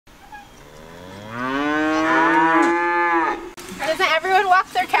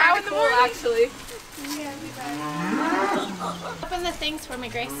actually. Open the things for me,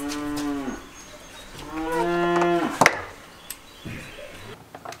 Grace.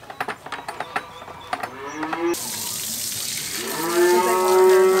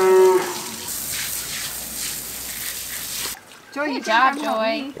 Joy, good job,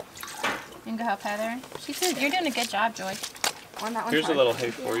 Joy. You can go help Heather. She said you're doing a good job, Joy. Here's a little hay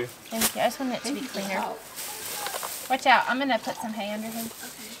for you. Thank you. I just want it to be cleaner. Watch out. I'm going to put some hay under him.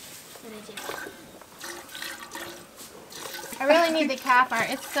 I really need the calf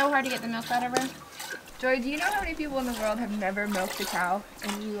iron. It's so hard to get the milk out of her. Joy, do you know how many people in the world have never milked a cow?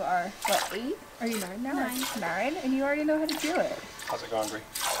 And you are, what, 8? Are you 9 now? 9. And you already know how to do it. How's it going, Bree?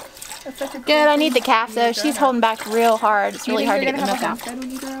 That's such a cool Good. I need the thing. calf, though. She's holding back real hard. It's really hard to get the milk out.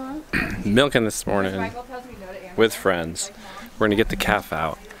 When you grow up? Milking this morning with friends. We're going to get the calf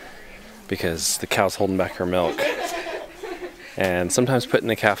out because the cow's holding back her milk. And sometimes putting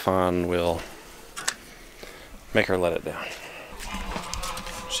the calf on will make her let it down.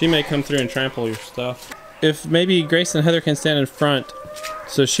 She may come through and trample your stuff. If maybe Grace and Heather can stand in front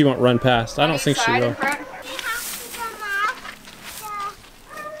so she won't run past. I don't think she will.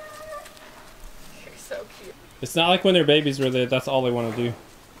 So cute. It's not like when they're babies where that's all they want to do.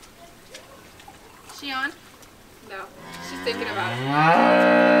 Is she on? No. She's thinking about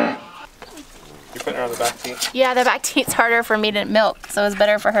it. You're putting her on the back seat? Yeah, the back seat's harder for me to milk, so it's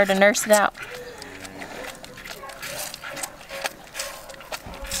better for her to nurse it out.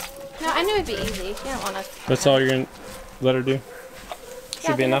 No, I knew it'd be easy. You don't want to. That's all you're going to let her do?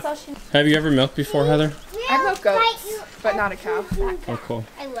 Should be enough. Have you ever milked before, Heather? I've milked goats, but not a cow. Oh, cool.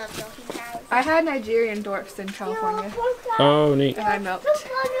 I love milking cows. I had Nigerian dwarfs in California. Oh, neat. And I milked.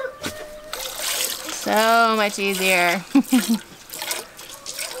 So much easier.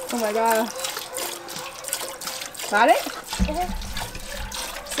 Oh my god. Got it?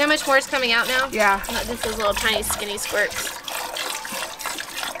 See how much more is coming out now? Yeah. Not just those little tiny skinny squirts.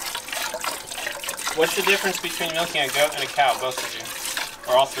 What's the difference between milking a goat and a cow, both of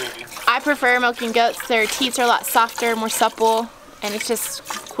you? Or all three of you? I prefer milking goats. Their teats are a lot softer, more supple, and it's just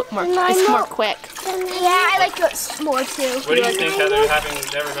more quick. Yeah, I like goats more too. What do you think, Heather, having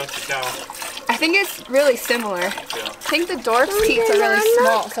never milked a cow? I think it's really similar. Yeah. I think the dwarf's teeth are really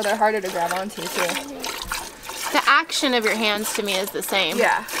small, so they're harder to grab onto too. The action of your hands to me is the same.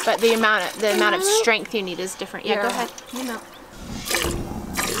 Yeah. But the amount of strength you need is different. Yeah, go ahead. You know.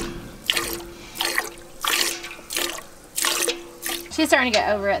 She's starting to get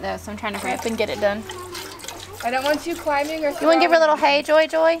over it though, so I'm trying to hurry up and get it done. I don't want you climbing or You want to give her a little hay, Joy?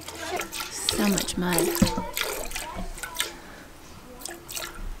 So much mud.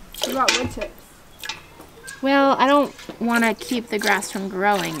 What about wood chips? Well, I don't want to keep the grass from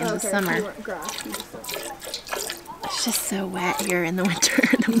growing in the summer. You want grass. It's just so wet here in the winter.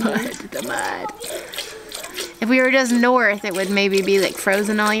 The mud. If we were just north, it would maybe be like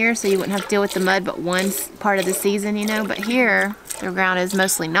frozen all year, so you wouldn't have to deal with the mud but one part of the season, you know. But here, the ground is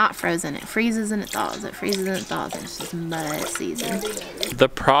mostly not frozen. It freezes and it thaws. It freezes and it thaws. And it's just mud season. The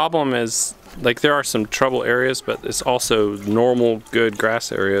problem is, like, there are some trouble areas, but it's also normal, good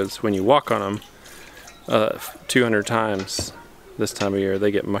grass areas. When you walk on them 200 times this time of year,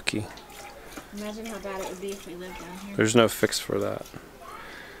 they get mucky. Imagine how bad it would be if we lived down here. There's no fix for that.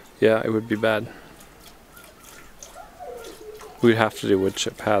 Yeah, it would be bad. We'd have to do wood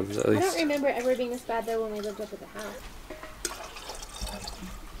chip paths at least. I don't remember it ever being this bad though when we lived up at the house.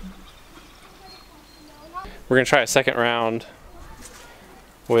 We're gonna try a second round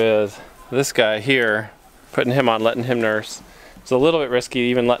with this guy here, putting him on, letting him nurse. It's a little bit risky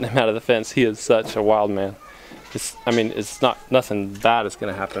even letting him out of the fence. He is such a wild man. I mean, it's nothing bad is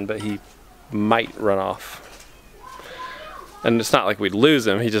gonna happen, but he might run off. And it's not like we'd lose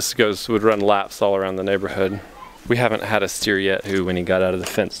him. He just would run laps all around the neighborhood. We haven't had a steer yet who, when he got out of the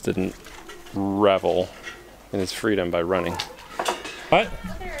fence, didn't revel in his freedom by running. What?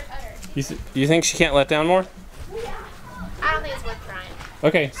 You think she can't let down more? I don't think it's worth trying.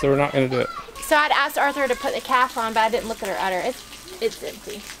 Okay, so we're not going to do it. So I'd asked Arthur to put the calf on, but I didn't look at her udder. It's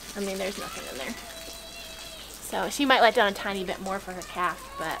empty. I mean, there's nothing in there. So she might let down a tiny bit more for her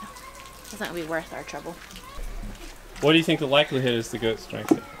calf, but it's not going to be worth our trouble. What do you think the likelihood is the goat's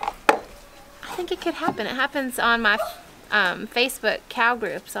strength? I think it could happen. It happens on my Facebook cow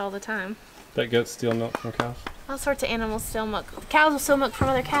groups all the time. That goats steal milk from cows? All sorts of animals steal milk. Cows will steal milk from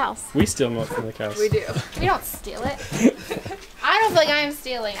other cows. We steal milk from the cows. We do. We don't steal it. I don't feel like I am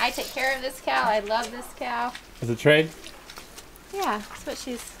stealing. I take care of this cow. I love this cow. Is it trade? Yeah, that's what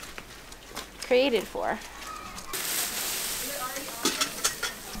she's created for.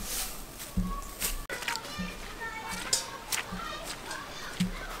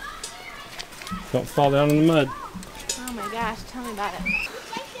 Don't fall down in the mud. Oh my gosh, tell me about it.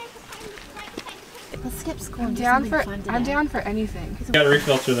 Let's skip school and do I'm something fun today. down for anything. You gotta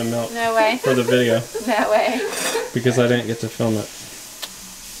refilter the milk No way. for the video No way. because I didn't get to film it.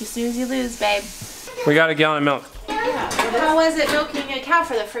 You snooze, you lose, babe. We got a gallon of milk. Yeah. How was it milking a cow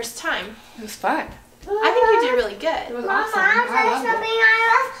for the first time? It was fun. I think you did really It good. was Mama, awesome. I I was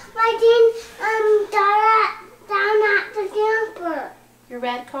riding down at the camper. Your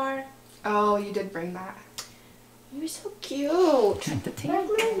red car? Oh, you did bring that. You're so cute. Where's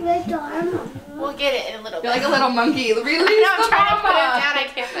my red Dharma? We'll get it in a little bit. You're like a little monkey. Release I'm the trying to put it mama. down. I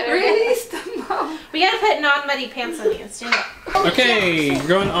can't put it down. Release the mama. We gotta put non-muddy pants on you. Stand up. Okay, we're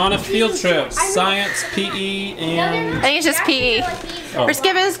going on a field trip. Science, PE, and... I think it's just PE. Oh. We're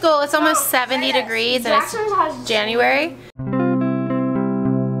skipping school. It's almost 70 degrees and it's January.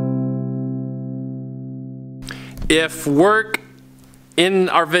 If work in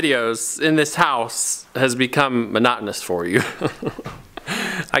our videos in this house has become monotonous for you,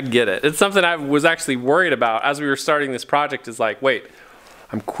 I get it. It's something I was actually worried about as we were starting this project. Is like, wait,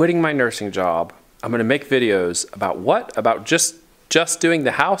 I'm quitting my nursing job. I'm gonna make videos about what? About just doing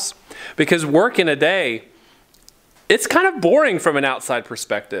the house? Because work in a day, it's kind of boring from an outside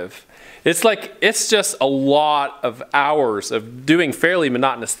perspective. It's like, it's just a lot of hours of doing fairly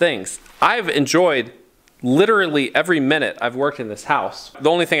monotonous things. I've enjoyed literally every minute I've worked in this house.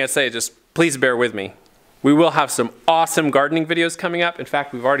 The only thing I'd say is just please bear with me. We will have some awesome gardening videos coming up. In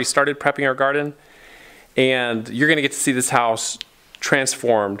fact, we've already started prepping our garden, and you're gonna get to see this house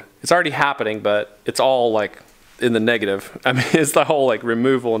transformed. It's already happening, but it's all like in the negative. I mean, it's the whole like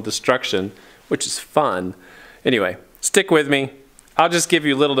removal and destruction, which is fun. Anyway, stick with me. I'll just give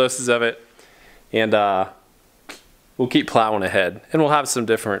you little doses of it, and we'll keep plowing ahead, and we'll have some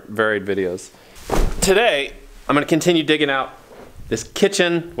different varied videos. Today, I'm going to continue digging out this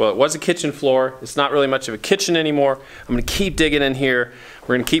kitchen. Well, it was a kitchen floor. It's not really much of a kitchen anymore. I'm going to keep digging in here.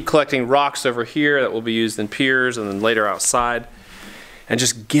 We're going to keep collecting rocks over here that will be used in piers and then later outside, and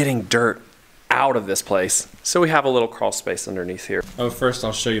just getting dirt out of this place so we have a little crawl space underneath here. Oh, first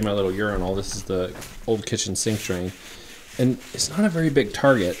I'll show you my little urinal. This is the old kitchen sink drain, and it's not a very big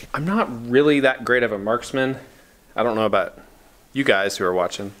target. I'm not really that great of a marksman. I don't know about you guys who are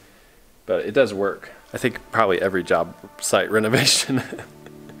watching, but it does work. I think probably every job site renovation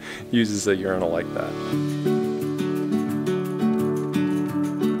uses a urinal like that.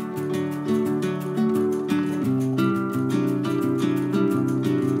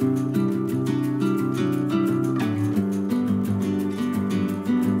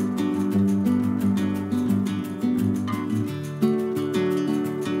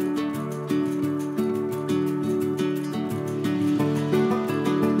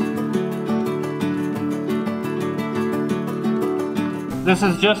 This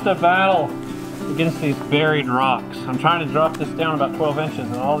is just a battle against these buried rocks. I'm trying to drop this down about 12 inches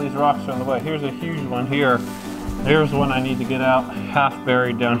and all these rocks are in the way. Here's a huge one here. There's one I need to get out, half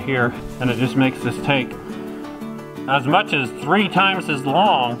buried down here, and it just makes this take as much as 3 times as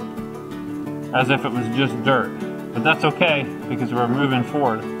long as if it was just dirt. But that's okay because we're moving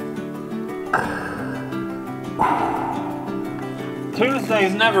forward. Tuesday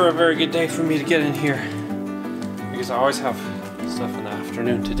is never a very good day for me to get in here because I always have stuff in the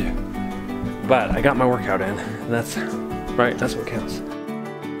afternoon to do. But I got my workout in, and that's right, that's what counts.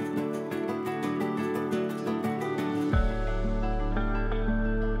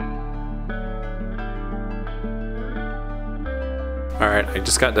 Alright, I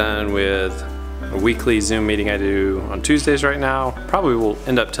just got done with a weekly Zoom meeting I do on Tuesdays right now. Probably will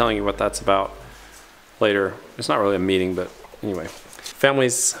end up telling you what that's about later. It's not really a meeting, but anyway.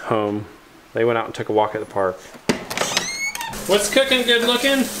 Family's home. They went out and took a walk at the park. What's cooking good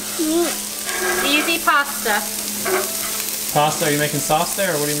looking? Easy pasta. Pasta, are you making sauce there,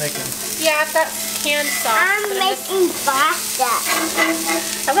 or what are you making? Yeah, I've got canned sauce. I'm making pasta.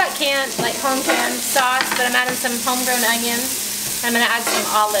 I've got canned, like home canned sauce, but I'm adding some homegrown onions. I'm gonna add some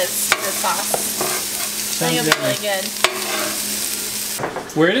olives to the sauce. I think it'll be really good.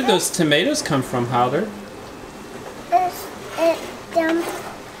 Where did those tomatoes come from, Howder?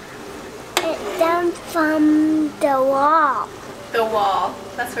 It dumped from the wall. The wall.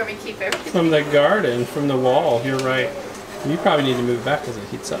 That's where we keep everything. From the garden, from the wall. You're right. You probably need to move it back because it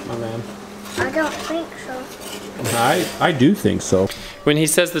heats up, my man. I don't think so. I do think so. When he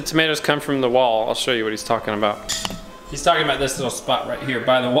says the tomatoes come from the wall, I'll show you what he's talking about. He's talking about this little spot right here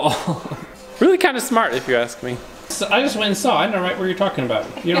by the wall. Really kind of smart, if you ask me. So I just went and saw. I know right where you're talking about.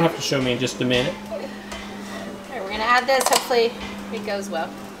 You don't have to show me in just a minute. Alright, we're gonna add this. Hopefully it goes well.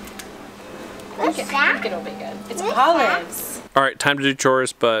 I think it'll be good. It's olives. All right, time to do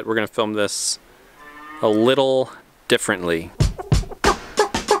chores, but we're gonna film this a little differently.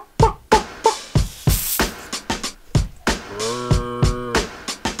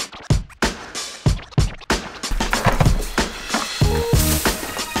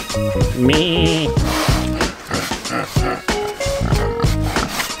 Me.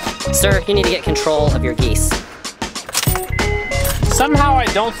 Sir, you need to get control of your geese. Somehow I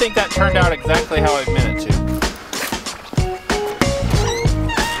don't think that turned out exactly how I meant it to.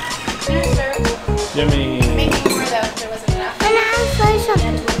 Jimmy. Making more though, if there wasn't enough. And I'll say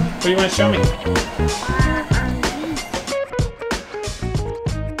something. What do you want to show me?